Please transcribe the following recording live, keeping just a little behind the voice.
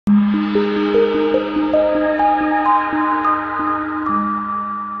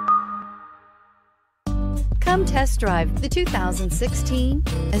test drive the 2016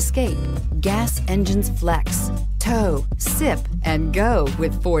 Escape. Gas engines flex, tow, sip, and go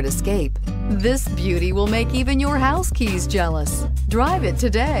with Ford Escape. This beauty will make even your house keys jealous. Drive it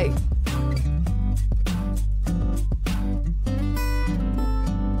today.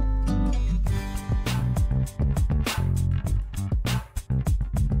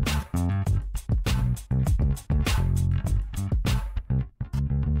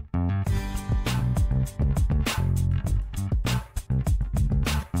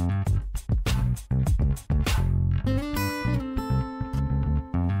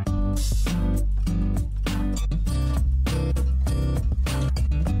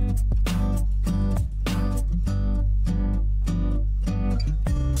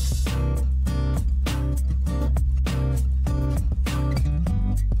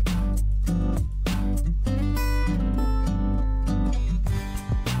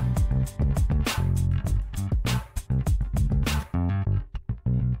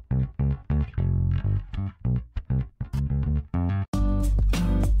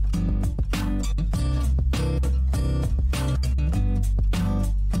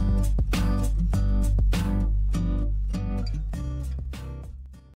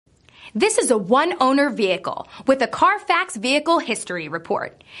 This is a one-owner vehicle with a Carfax Vehicle History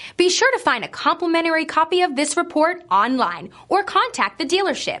Report. Be sure to find a complimentary copy of this report online or contact the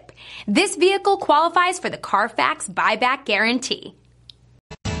dealership. This vehicle qualifies for the Carfax Buyback Guarantee.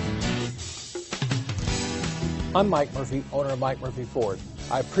 I'm Mike Murphy, owner of Mike Murphy Ford.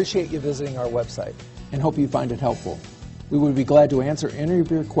 I appreciate you visiting our website and hope you find it helpful. We would be glad to answer any of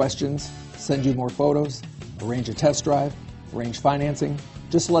your questions, send you more photos, arrange a test drive, arrange financing.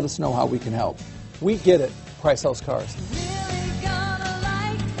 Just let us know how we can help. We get it, Price House Cars.